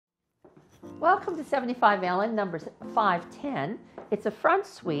Welcome to 75 Ellen, number 510. It's a front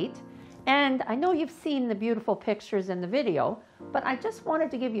suite, and I know you've seen the beautiful pictures in the video, but I just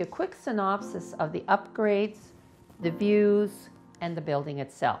wanted to give you a quick synopsis of the upgrades, the views, and the building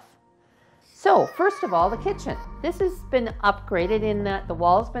itself. So, first of all, the kitchen. This has been upgraded in that the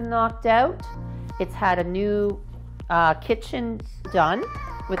wall's been knocked out. It's had a new kitchen done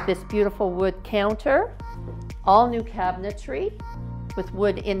with this beautiful wood counter, all new cabinetry with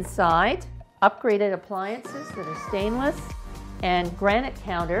wood inside, upgraded appliances that are stainless, and granite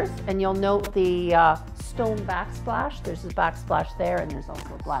counters. And you'll note the stone backsplash. There's a backsplash there, and there's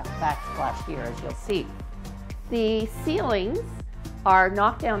also a black backsplash here, as you'll see. The ceilings are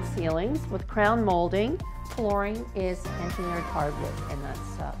knockdown ceilings with crown molding. Flooring is engineered hardwood, and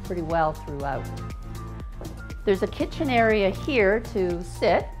that's pretty well throughout. There's a kitchen area here to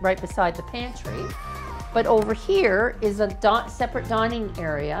sit right beside the pantry, but over here is a separate dining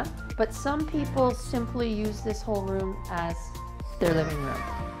area, but some people simply use this whole room as their living room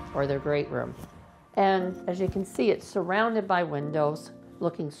or their great room. And as you can see, it's surrounded by windows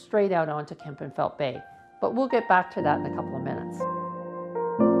looking straight out onto Kempenfelt Bay. But we'll get back to that in a couple of minutes.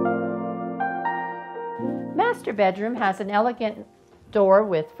 Master bedroom has an elegant door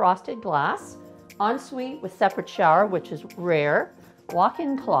with frosted glass, ensuite with separate shower, which is rare,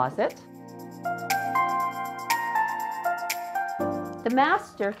 walk-in closet. The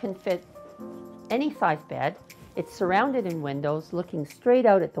master can fit any size bed. It's surrounded in windows, looking straight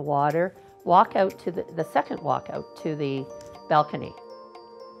out at the water. Walk out to the second walkout to the balcony.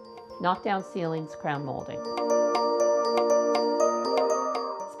 Knockdown ceilings, crown molding.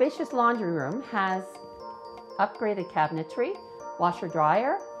 Spacious laundry room has upgraded cabinetry, washer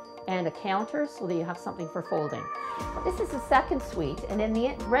dryer, and a counter so that you have something for folding. This is the second suite, and in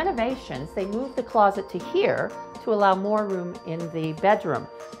the renovations, they moved the closet to here to allow more room in the bedroom.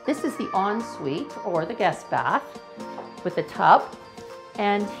 This is the ensuite, or the guest bath, with a tub.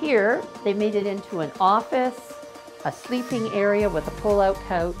 And here, they made it into an office, a sleeping area with a pull-out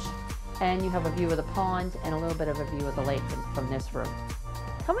couch, and you have a view of the pond and a little bit of a view of the lake from this room.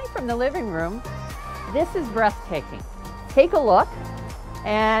 Coming from the living room, this is breathtaking. Take a look,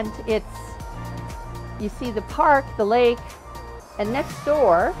 and you see the park, the lake, and next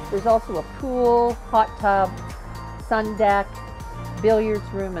door, there's also a pool, hot tub, sun deck, billiards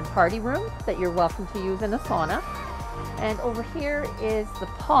room, and party room that you're welcome to use in a sauna. And over here is the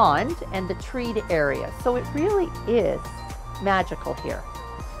pond and the treed area. So it really is magical here.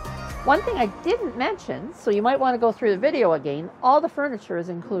 One thing I didn't mention, so you might want to go through the video again, all the furniture is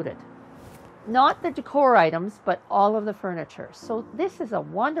included. Not the decor items, but all of the furniture. So this is a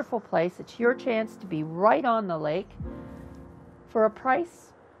wonderful place. It's your chance to be right on the lake for a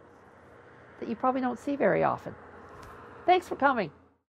price that you probably don't see very often. Thanks for coming.